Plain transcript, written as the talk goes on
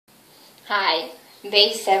Hi,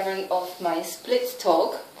 day 7 of my splits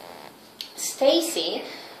talk. Stacy,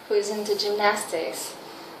 who is into gymnastics,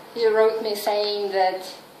 she wrote me saying that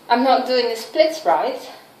I'm not doing the splits right.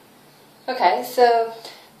 Okay, so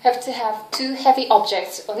have to have 2 heavy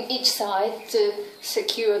objects on each side to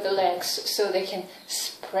secure the legs so they can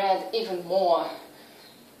spread even more.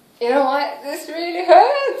 You know what? This really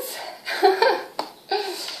hurts.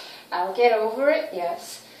 I'll get over it,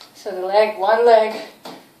 yes. So one leg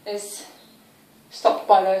is stopped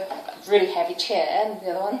by the really heavy chair, and the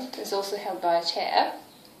other one is also held by a chair.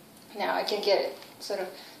 Now I can get it sort of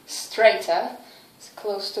straighter. It's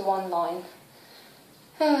close to one line.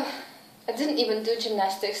 I didn't even do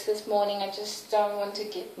gymnastics this morning. I just want to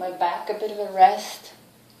give my back a bit of a rest.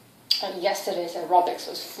 And yesterday's aerobics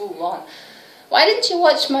was full on. Why didn't you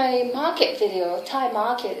watch my market video, Thai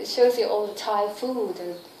market? It shows you all the Thai food.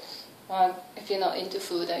 And well, if you're not into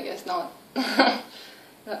food, I guess not.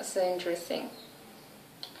 Not so interesting.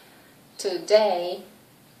 Today,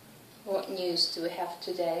 what news do we have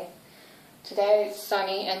today? Today it's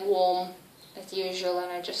sunny and warm as usual,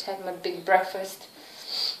 and I just had my big breakfast.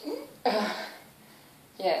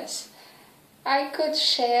 Yes, I could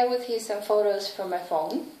share with you some photos from my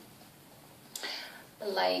phone.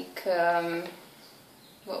 Like,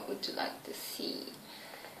 what would you like to see?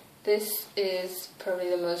 This is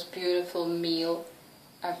probably the most beautiful meal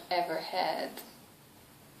I've ever had.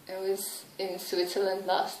 It was in Switzerland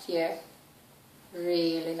last year.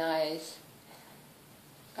 Really nice.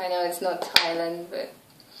 I know it's not Thailand, but...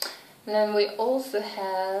 And then we also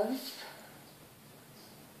have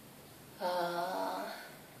a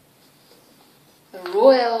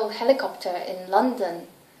royal helicopter in London,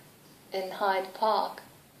 in Hyde Park.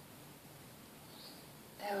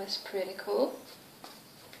 That was pretty cool.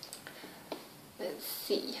 Let's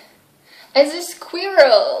see. There's a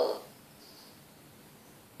squirrel.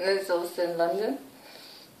 That's also in London.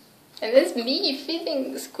 And there's me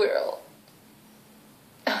feeding the squirrel.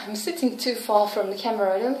 I'm sitting too far from the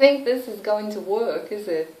camera. I don't think this is going to work, is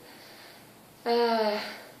it?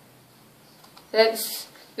 That's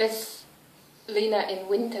Lena in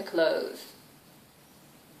winter clothes.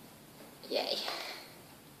 Yay.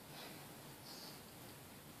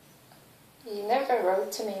 You never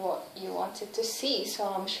wrote to me what you wanted to see, so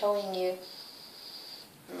I'm showing you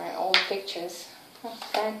my old pictures. Oh,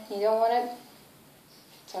 Dan, you don't want it?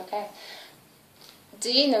 It's okay.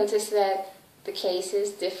 Do you notice that the case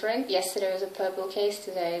is different? Yesterday was a purple case,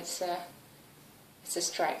 today it's a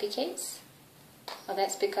stripy case. Well,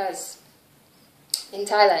 that's because in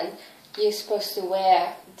Thailand you're supposed to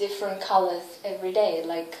wear different colors every day.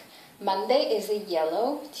 Like Monday is a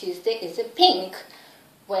yellow, Tuesday is a pink,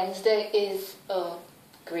 Wednesday is a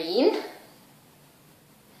green,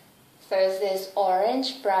 Thursday is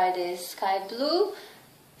orange, Friday is sky blue,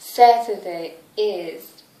 Saturday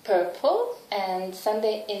is purple, and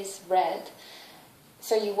Sunday is red.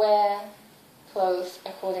 So you wear clothes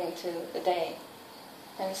according to the day.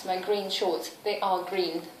 And it's my green shorts. They are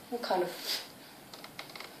green. They're kind of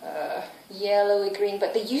yellowy green,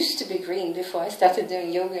 but they used to be green before I started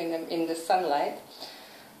doing yoga in the sunlight.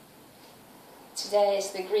 Today is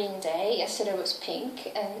the green day. Yesterday was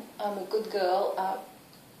pink, and I'm a good girl. I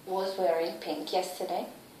was wearing pink yesterday.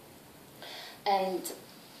 And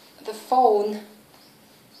the phone,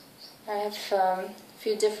 I have a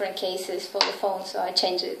few different cases for the phone, so I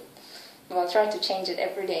change it. Well, I try to change it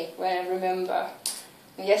every day when I remember.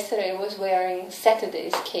 And yesterday I was wearing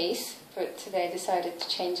Saturday's case, but today I decided to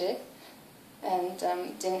change it. And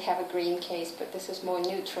didn't have a green case, but this is more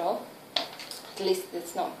neutral. At least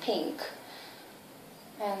it's not pink.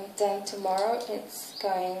 And then tomorrow it's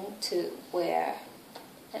going to wear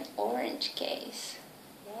an orange case.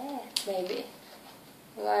 Yeah, maybe.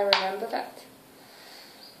 Will I remember that?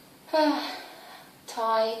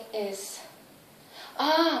 Thai is...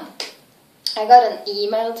 I got an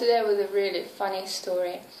email today with a really funny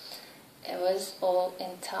story. It was all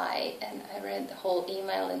in Thai, and I read the whole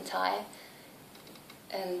email in Thai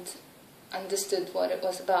and understood what it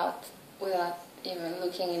was about without even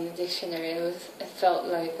looking in the dictionary. It felt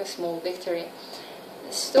like a small victory.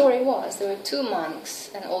 The story was, there were 2 monks,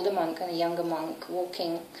 an older monk and a younger monk,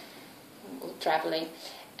 traveling,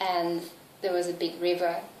 and there was a big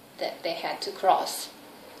river that they had to cross.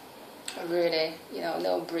 Really,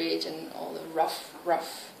 no bridge and all the rough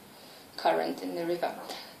current in the river.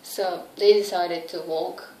 So they decided to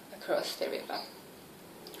walk across the river.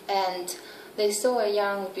 And they saw a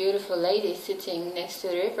young, beautiful lady sitting next to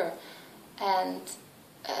the river. And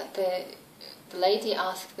the lady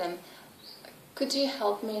asked them, "Could you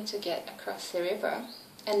help me to get across the river?"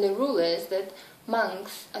 And the rule is that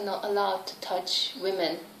monks are not allowed to touch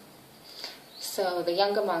women. So the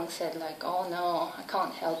younger monk said like, oh no, I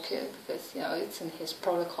can't help you because, you know, it's in his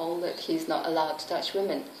protocol that he's not allowed to touch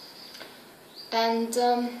women. And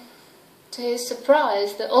to his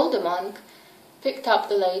surprise, the older monk picked up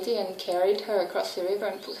the lady and carried her across the river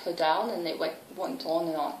and put her down, and they went on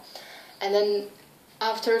and on. And then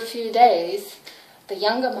after a few days, the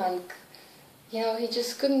younger monk, you know, he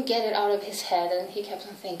just couldn't get it out of his head, and he kept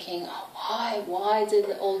on thinking, oh, why did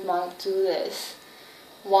the old monk do this?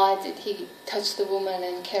 Why did he touch the woman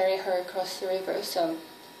and carry her across the river? So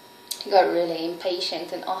he got really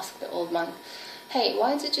impatient and asked the old monk, hey,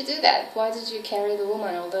 why did you do that? Why did you carry the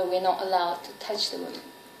woman, although we're not allowed to touch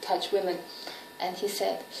women? And he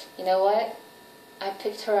said, you know what? I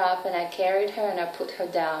picked her up and I carried her and I put her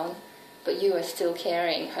down, but you are still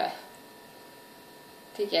carrying her.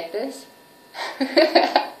 Do you get this?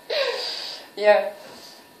 Yeah.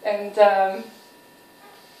 And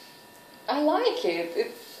I like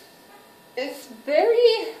it. It's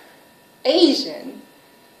very Asian.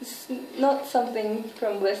 It's not something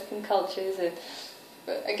from Western cultures,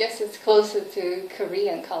 but I guess it's closer to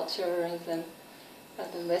Korean culture rather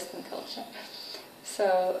than Western culture.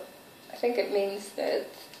 So I think it means that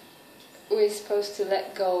we're supposed to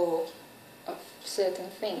let go of certain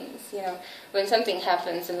things. You know, when something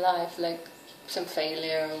happens in life, like some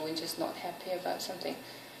failure, or we're just not happy about something,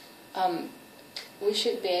 we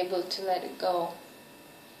should be able to let it go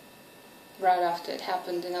right after it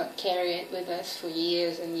happened and not carry it with us for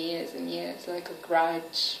years and years and years, like a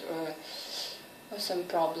grudge or some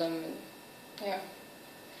problem. And, yeah,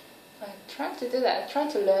 I try to do that. I try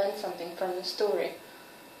to learn something from the story.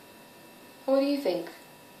 What do you think?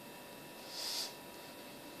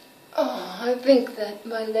 Oh, I think that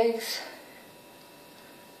my legs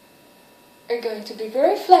are going to be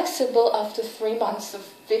very flexible after 3 months of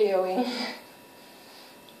videoing.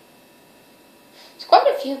 There's quite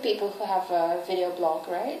a few people who have a video blog,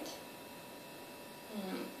 right?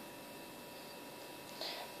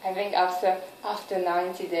 I think after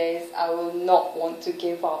 90 days I will not want to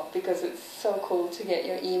give up, because it's so cool to get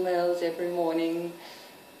your emails every morning.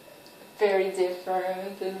 Very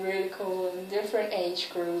different and really cool, and different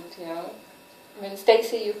age group, you know. I mean,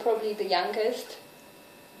 Stacey, you're probably the youngest,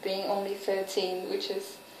 being only 13, which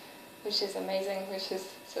is amazing, which is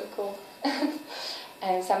so cool.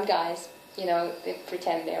 And some guys, you know, they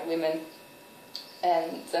pretend they're women,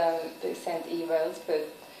 and they send emails, but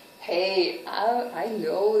hey, I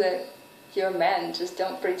know that you're a man, just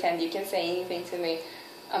don't pretend you can say anything to me.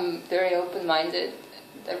 I'm very open-minded.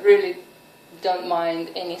 I really don't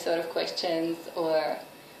mind any sort of questions or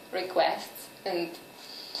requests, and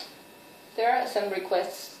there are some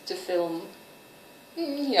requests to film,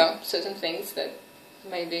 you know, certain things that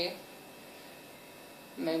maybe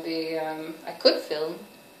I could film.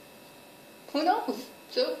 Who knows?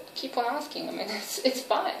 So keep on asking. I mean, it's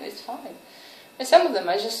fine. And some of them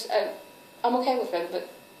I'm okay with it, but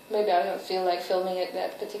maybe I don't feel like filming it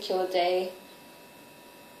that particular day,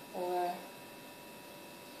 or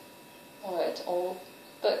at all.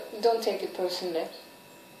 But don't take it personally.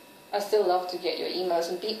 I still love to get your emails,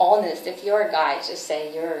 and be honest. If you're a guy, just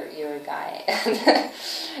say you're a guy.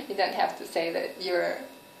 You don't have to say that you're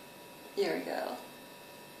a girl.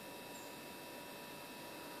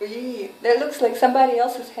 Eee, that looks like somebody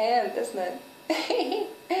else's hand, doesn't it?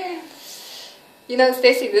 You know,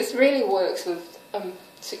 Stacey, this really works with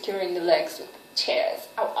securing the legs with chairs.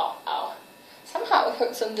 Ow, ow, ow. Somehow it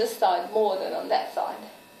hurts on this side more than on that side.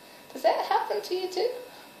 Does that happen to you too?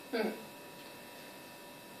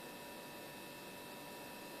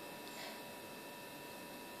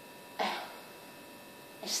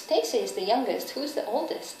 If Stacey is the youngest, who's the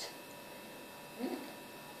oldest?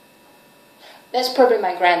 That's probably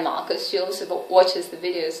my grandma, because she also watches the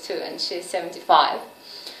videos too, and she's 75.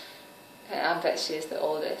 And I bet she's the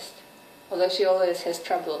oldest. Although she always has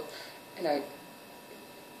trouble, you know,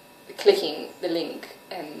 clicking the link,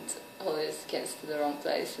 and always gets to the wrong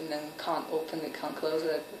place and then can't open it, can't close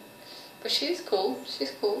it. But she's cool.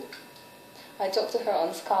 I talked to her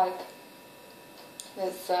on Skype.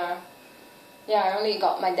 There's, yeah, I only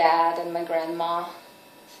got my dad and my grandma,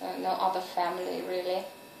 so no other family really.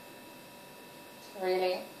 So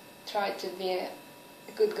really tried to be a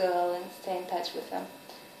good girl and stay in touch with them.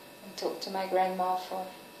 And talk to my grandma for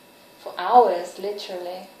hours,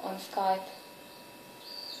 literally, on Skype.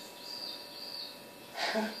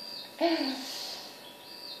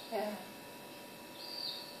 Yeah.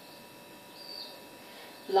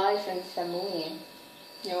 Life in Samui.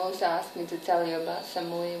 You also asked me to tell you about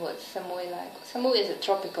Samui. What's Samui like? Samui is a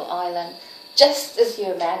tropical island, just as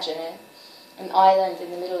you imagine it. An island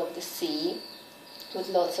in the middle of the sea, with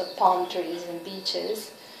lots of palm trees and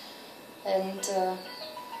beaches. and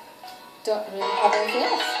don't really have anything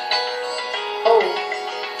else. Oh,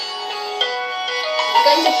 I'm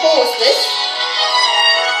going to pause this.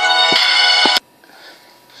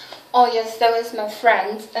 Oh yes, that was my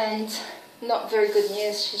friend, and not very good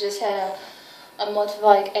news. She just had a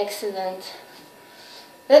motorbike accident.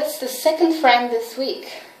 That's the second friend this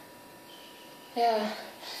week. Yeah,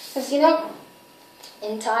 because you know,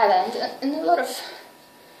 in Thailand and a lot of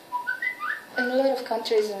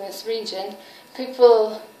countries in this region,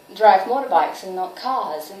 people drive motorbikes and not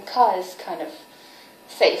cars, and cars kind of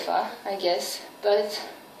safer, I guess. But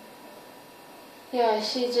yeah,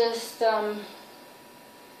 she just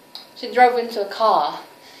she drove into a car,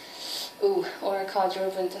 or a car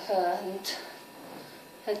drove into her, and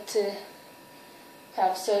had to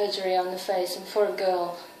have surgery on the face. And for a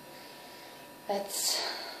girl, that's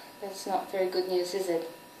not very good news, is it?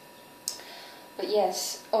 But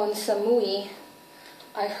yes, on Samui,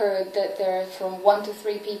 I heard that there are from 1 to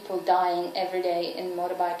 3 people dying every day in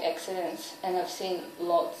motorbike accidents, and I've seen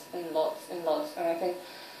lots and lots and lots, and I think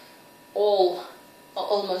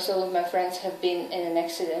almost all of my friends have been in an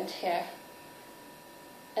accident here.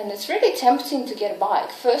 And it's really tempting to get a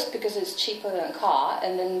bike, first because it's cheaper than a car,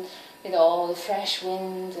 and then, you know, all the fresh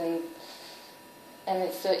wind, and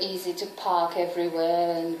it's so easy to park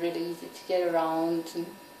everywhere and really easy to get around.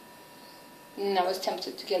 And I was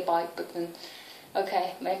tempted to get a bike, but then,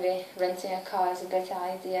 okay, maybe renting a car is a better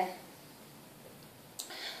idea.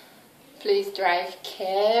 Please drive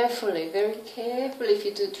carefully, very carefully if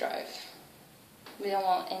you do drive. We don't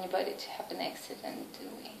want anybody to have an accident, do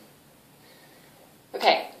we?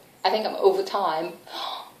 Okay, I think I'm over time.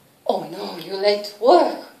 Oh no, you're late to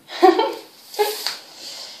work.